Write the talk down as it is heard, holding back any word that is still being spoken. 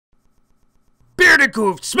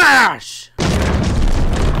Critical smash!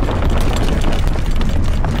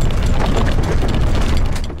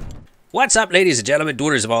 What's up, ladies and gentlemen,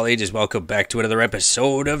 doers of all ages? Welcome back to another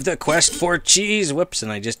episode of the Quest for Cheese. Whoops,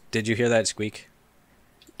 and did you hear that squeak?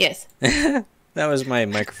 Yes. That was my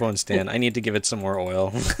microphone stand. I need to give it some more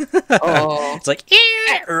oil. Oh. It's like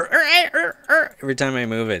every time I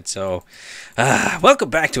move it. So, welcome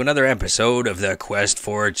back to another episode of the Quest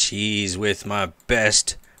for Cheese with my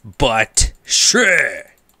best butt, Shrii.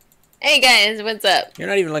 Hey guys, what's up? You're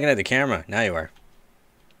not even looking at the camera. Now you are.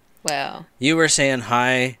 Well. You were saying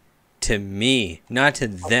hi to me, not to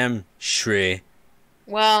them, Shrii.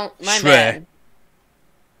 Well, my Shrii. bad.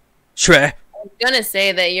 Shrii. I was gonna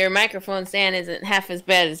say that your microphone stand isn't half as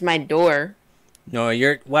bad as my door. No,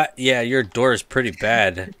 what? Yeah, your door is pretty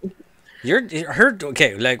bad.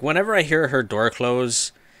 Okay, like whenever I hear her door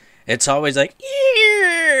close, it's always like,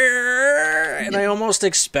 and I almost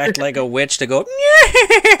expect like a witch to go.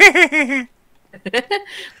 Where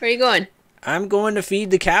are you going? I'm going to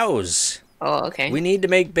feed the cows. Oh, okay. We need to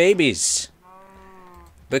make babies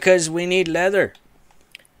because we need leather.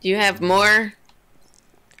 Do you have more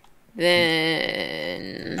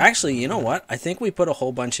than... Actually, you know what? I think we put a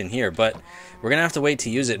whole bunch in here, but we're gonna have to wait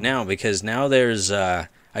to use it now because now there's I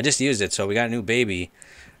just used it, so we got a new baby.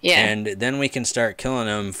 Yeah. And then we can start killing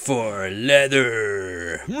them for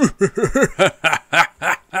leather. We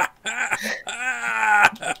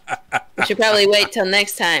should probably wait till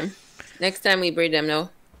next time. Next time we breed them, no?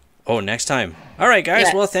 Oh, next time. All right, guys.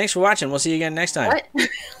 Yeah. Well, thanks for watching. We'll see you again next time. What?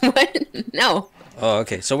 What? No. Oh,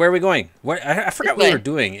 okay. So where are we going? What? I forgot what we were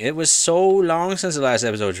doing. It was so long since the last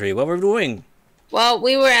episode, Shrii. What were we doing? Well,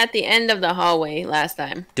 we were at the end of the hallway last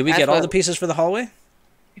time. Did we get all the pieces for the hallway?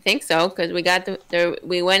 I think so, because we got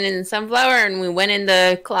we went in Sunflower and we went in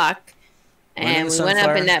the clock, and we went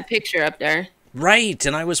up in that picture up there. Right,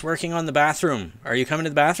 and I was working on the bathroom. Are you coming to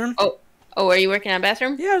the bathroom? Oh, are you working on the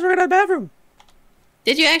bathroom? Yeah, I was working on the bathroom.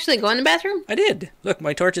 Did you actually go in the bathroom? I did. Look,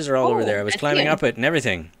 my torches are all over there. I was climbing up it and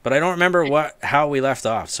everything, but I don't remember how we left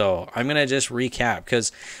off. So I'm gonna just recap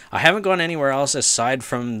because I haven't gone anywhere else aside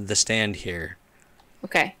from the stand here.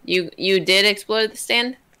 Okay, you did explore the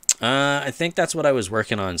stand? I think that's what I was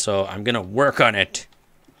working on, so I'm gonna work on it.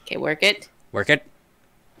 Okay, work it. Work it.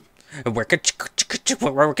 Work it.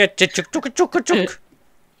 Work it.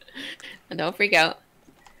 Don't freak out.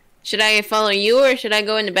 Should I follow you or should I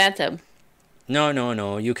go in the bathtub?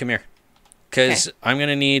 No. You come here. Because I'm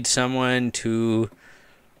gonna need someone to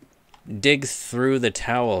dig through the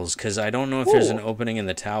towels, because I don't know if there's an opening in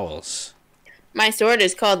the towels. My sword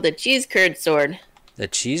is called the cheese curd sword. The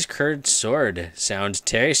cheese curd sword sounds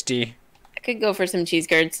tasty. I could go for some cheese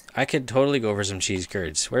curds. I could totally go for some cheese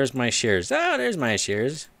curds. Where's my shears? Oh, there's my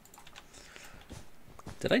shears.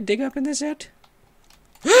 Did I dig up in this yet?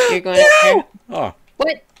 You're going up there? Oh.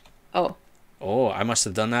 What? Oh. Oh, I must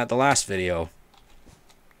have done that the last video.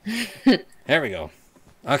 There we go.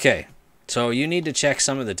 Okay. So you need to check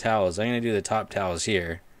some of the towels. I'm going to do the top towels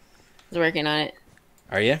here. I was working on it.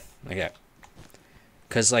 Are you? Okay.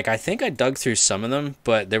 Because, like, I think I dug through some of them,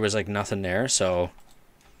 but there was, like, nothing there, so...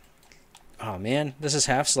 Oh, man. This is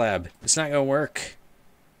half slab. It's not going to work.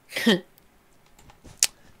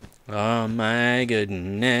 Oh, my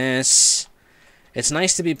goodness. It's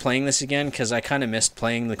nice to be playing this again, because I kind of missed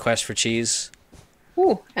playing the Quest for Cheese.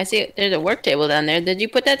 Ooh, I see. There's a work table down there. Did you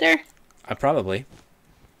put that there? Probably.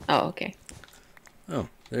 Oh, okay. Oh,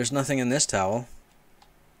 there's nothing in this towel.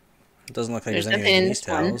 It doesn't look like there's anything in these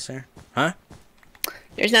towels there. Huh?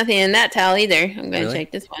 There's nothing in that towel either. I'm going to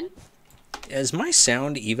check this one. Is my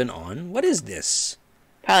sound even on? What is this?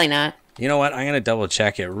 Probably not. You know what? I'm going to double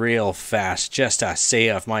check it real fast just to say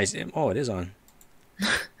if my... Oh, it is on.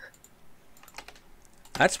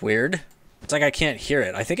 That's weird. It's like I can't hear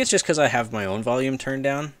it. I think it's just because I have my own volume turned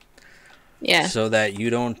down. Yeah. So that you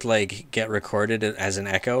don't, like, get recorded as an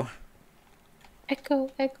echo.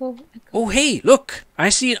 Echo. Oh, hey, look! I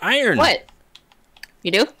see an iron. What?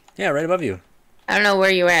 You do? Yeah, right above you. I don't know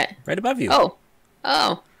where you're at. Right above you. Oh.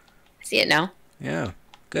 I see it now. Yeah,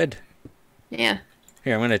 good. Yeah.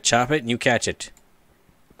 Here, I'm going to chop it and you catch it.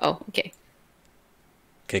 Oh, okay.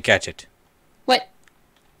 Okay, catch it. What?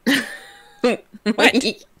 What?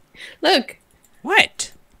 Look.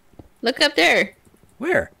 What? Look up there.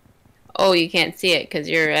 Where? Oh, you can't see it because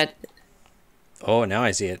you're at... Oh, now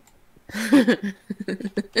I see it.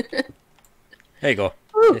 There you go.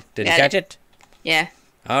 Ooh, Did you catch it? Yeah.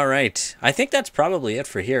 All right. I think that's probably it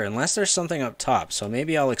for here, unless there's something up top. So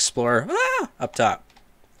maybe I'll explore up top.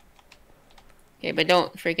 Okay, but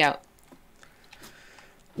don't freak out.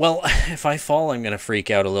 Well, if I fall, I'm going to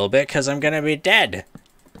freak out a little bit because I'm going to be dead.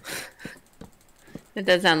 That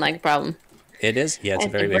does sound like a problem. It is? Yeah, it's I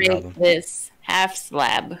a have very to big break problem. this half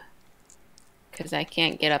slab because I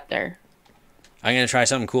can't get up there. I'm going to try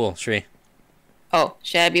something cool, Shrii. Oh,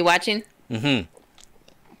 should I be watching? Mm-hmm. I'm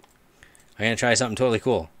going to try something totally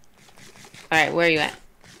cool. All right, where are you at?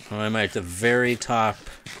 I'm at the very top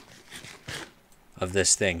of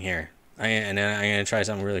this thing here. And then I'm going to try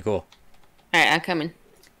something really cool. All right, I'm coming.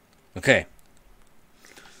 Okay.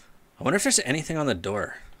 I wonder if there's anything on the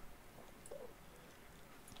door.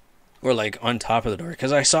 Or like on top of the door.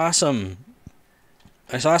 Because I saw some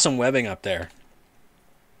webbing up there.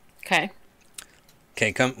 Okay.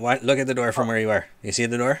 Okay, come look at the door from where you are. You see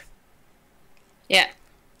the door? Yeah.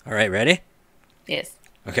 Alright, ready? Yes.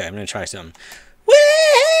 Okay, I'm gonna try something.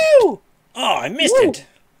 Woohoo! Oh, I missed it.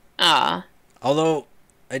 Aw. Although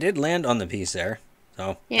I did land on the piece there.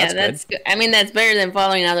 So yeah, that's good. I mean, that's better than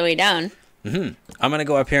falling all the way down. I'm gonna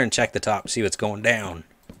go up here and check the top, see what's going down.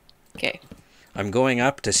 Okay. I'm going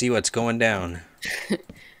up to see what's going down.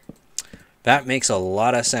 That makes a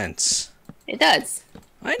lot of sense. It does.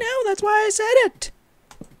 I know, that's why I said it.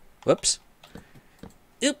 Whoops.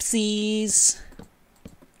 Oopsies.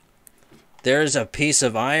 There's a piece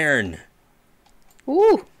of iron.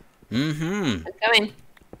 Ooh. Mm-hmm. I'm coming.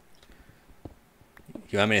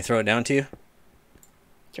 You want me to throw it down to you?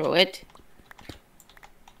 Throw it.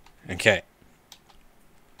 Okay.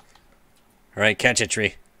 All right, catch it,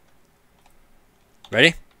 Shrii.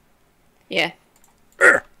 Ready? Yeah.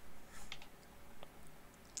 Urgh.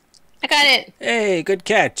 I got it. Hey, good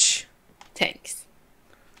catch. Thanks.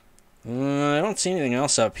 I don't see anything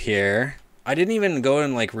else up here. I didn't even go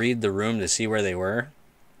and like read the room to see where they were.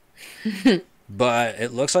 But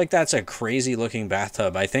it looks like that's a crazy looking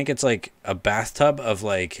bathtub. I think it's like a bathtub of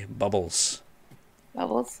like bubbles.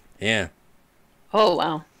 Bubbles? Yeah. Oh,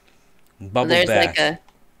 wow. Bubble there's bath.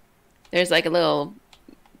 There's like a little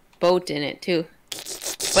boat in it too.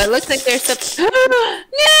 But it looks like there's some...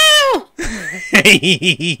 No!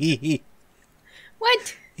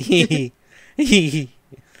 What?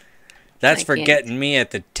 That's I for can't. getting me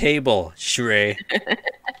at the table, Shrii.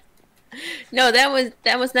 No, that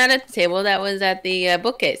was not at the table. That was at the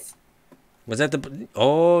bookcase. Was that the...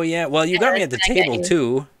 Oh, yeah. Well, you got me at the table,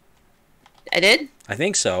 too. I did? I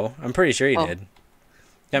think so. I'm pretty sure you did.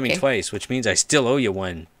 Got me twice, which means I still owe you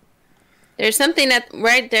one. There's something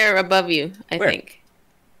right there above you, I think.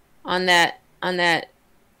 On that,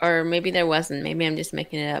 or maybe there wasn't. Maybe I'm just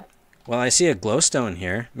making it up. Well, I see a glowstone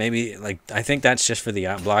here. Maybe, like, I think that's just for the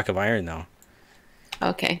block of iron, though.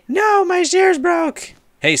 Okay. No, my shears broke!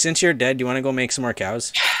 Hey, since you're dead, do you want to go make some more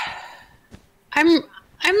cows? I'm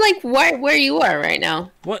like where you are right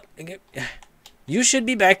now. What? You should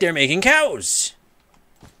be back there making cows!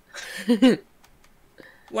 Why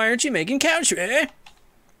aren't you making cows, Shrii?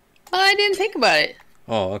 Well, I didn't think about it.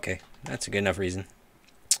 Oh, okay. That's a good enough reason.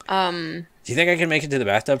 Do you think I can make it to the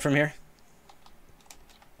bathtub from here?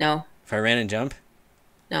 No. If I ran and jump?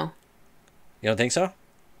 No. You don't think so?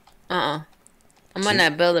 I'm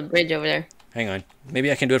gonna build a bridge over there. Hang on.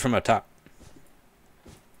 Maybe I can do it from up top.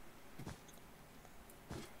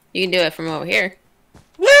 You can do it from over here.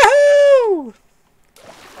 Woohoo!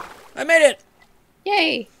 I made it!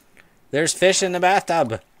 Yay! There's fish in the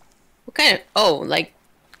bathtub. What kind of... Oh, like...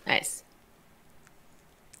 Nice.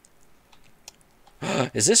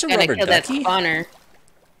 Is this a Gotta rubber kill ducky? That spawner.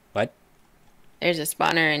 What? There's a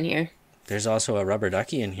spawner in here. There's also a rubber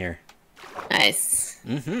ducky in here. Nice.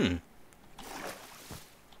 Mm-hmm.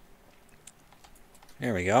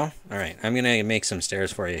 There we go. Alright, I'm gonna make some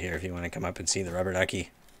stairs for you here if you want to come up and see the rubber ducky.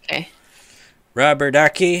 Okay. Rubber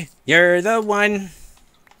ducky, you're the one.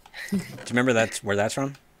 Do you remember where that's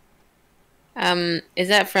from? Is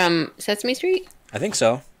that from Sesame Street? I think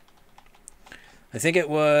so. I think it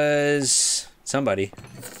was somebody.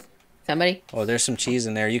 Somebody? Oh, there's some cheese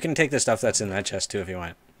in there. You can take the stuff that's in that chest too if you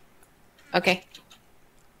want. Okay.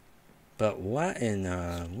 But what in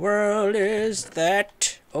the world is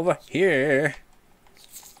that over here?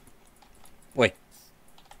 Wait.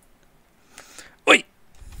 Wait!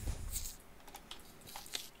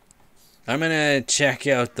 I'm gonna check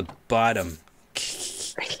out the bottom.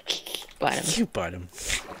 Bottom. Bottom.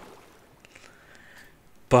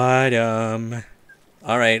 Bottom.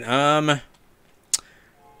 Alright,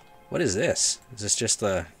 what is this? Is this just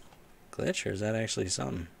a glitch or is that actually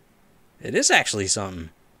something? It is actually something.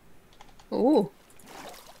 Ooh.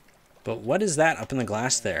 But what is that up in the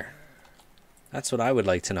glass there? That's what I would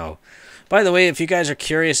like to know. By the way, if you guys are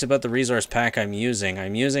curious about the resource pack I'm using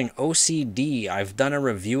OCD. I've done a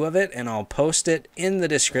review of it, and I'll post it in the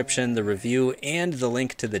description, the review, and the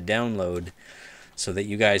link to the download, so that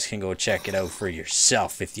you guys can go check it out for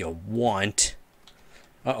yourself if you want.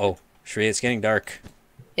 Uh-oh. Shrii, it's getting dark.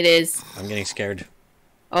 It is. I'm getting scared.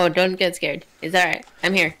 Oh, don't get scared. It's alright.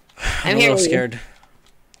 I'm here. I'm a here. little scared.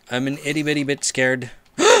 I'm an itty bitty bit scared.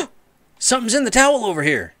 Something's in the towel over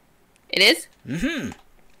here. It is? Mm-hmm.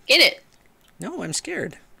 Get it. No, I'm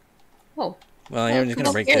scared. Oh. Well, I'm just going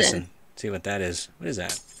to break this and see what that is. What is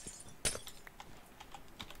that?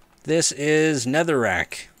 This is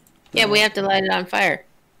netherrack. Yeah, we have to light it on fire.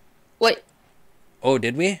 What? Oh,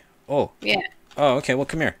 did we? Oh. Yeah. Oh, okay. Well,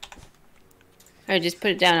 come here. Alright, just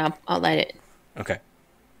put it down. I'll light it. Okay.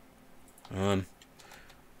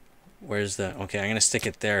 Where's the... Okay, I'm going to stick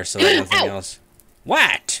it there so that nothing else...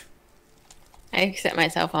 What? I set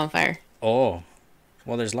myself on fire. Oh.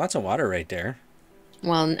 Well, there's lots of water right there.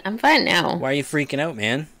 Well, I'm fine now. Why are you freaking out,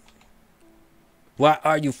 man? Why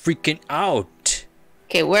are you freaking out?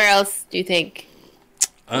 Okay, where else do you think?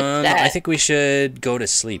 I think we should go to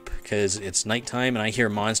sleep because it's nighttime and I hear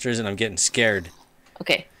monsters and I'm getting scared.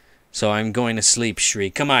 Okay. So I'm going to sleep,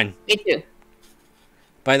 Shrii. Come on. Me too.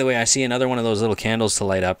 By the way, I see another one of those little candles to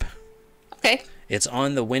light up. Okay. It's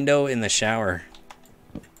on the window in the shower.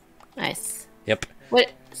 Nice. Yep.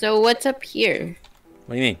 What? So what's up here?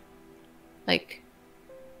 What do you mean? Like,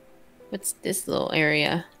 what's this little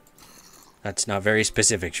area? That's not very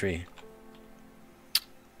specific, Shrii.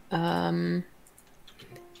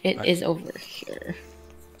 It is over here.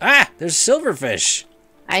 Ah! There's silverfish!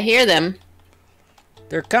 I hear them.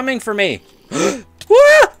 They're coming for me! Ah,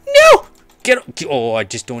 no! Oh, I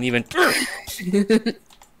just don't even...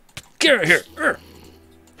 Get out of here!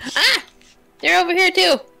 Ah! They're over here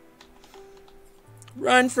too!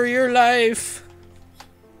 Run for your life!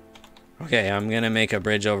 Okay, I'm gonna make a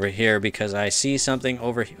bridge over here because I see something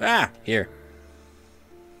over here. Ah! Here.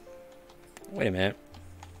 Wait a minute.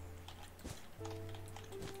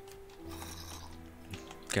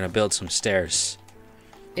 Gonna build some stairs.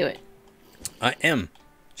 Do it. I am,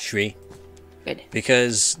 Shrii. Good.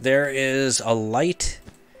 Because there is a light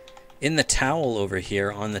in the towel over here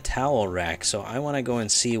on the towel rack. So I want to go and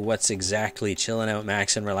see what's exactly chilling out,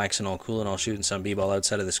 maxing, relaxing, all cool, and all shooting some b-ball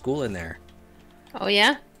outside of the school in there. Oh,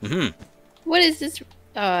 yeah? Mm-hmm. What is this?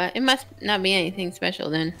 It must not be anything special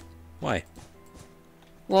then. Why?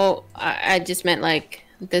 Well, I just meant like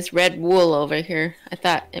this red wool over here. I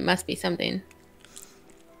thought it must be something.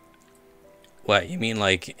 What, you mean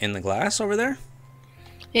like in the glass over there?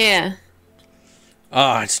 Yeah.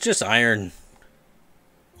 Oh, it's just iron.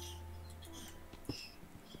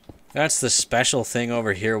 That's the special thing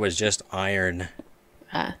over here was just iron.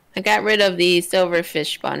 I got rid of the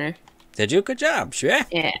silverfish spawner. Did you? Good job, Shrii.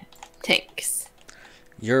 Yeah. Thanks.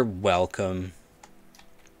 You're welcome.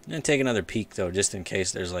 I'm gonna take another peek though, just in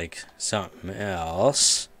case there's like something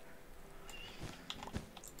else.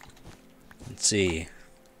 Let's see.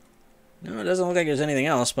 No, it doesn't look like there's anything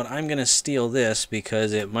else, but I'm gonna steal this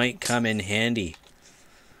because it might come in handy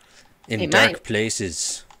in dark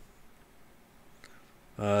places.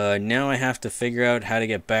 Now I have to figure out how to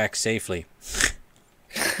get back safely.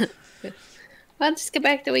 Well, just get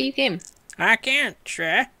back the way you came. I can't,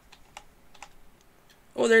 Shrii.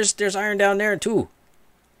 Oh, there's iron down there too.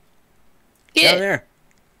 Get Down there.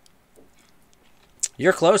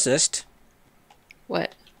 You're closest.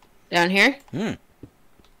 What? Down here? Hmm.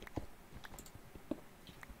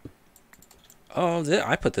 Oh,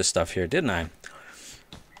 I put this stuff here, didn't I?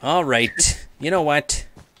 All right. You know what?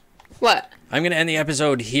 What? I'm going to end the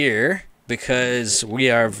episode here because we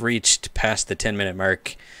have reached past the 10-minute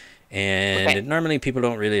mark. And normally people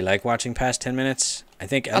don't really like watching past 10 minutes. I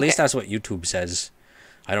think at least that's what YouTube says.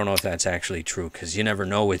 I don't know if that's actually true because you never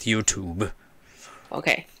know with YouTube.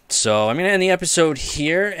 Okay. So I'm going to end the episode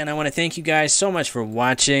here, and I want to thank you guys so much for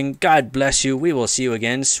watching. God bless you. We will see you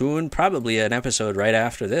again soon. Probably an episode right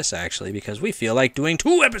after this, actually, because we feel like doing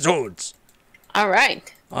 2 episodes. All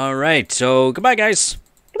right. All right. So goodbye, guys.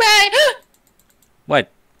 Goodbye. What?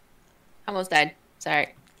 Almost died.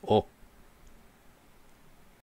 Sorry. Oh.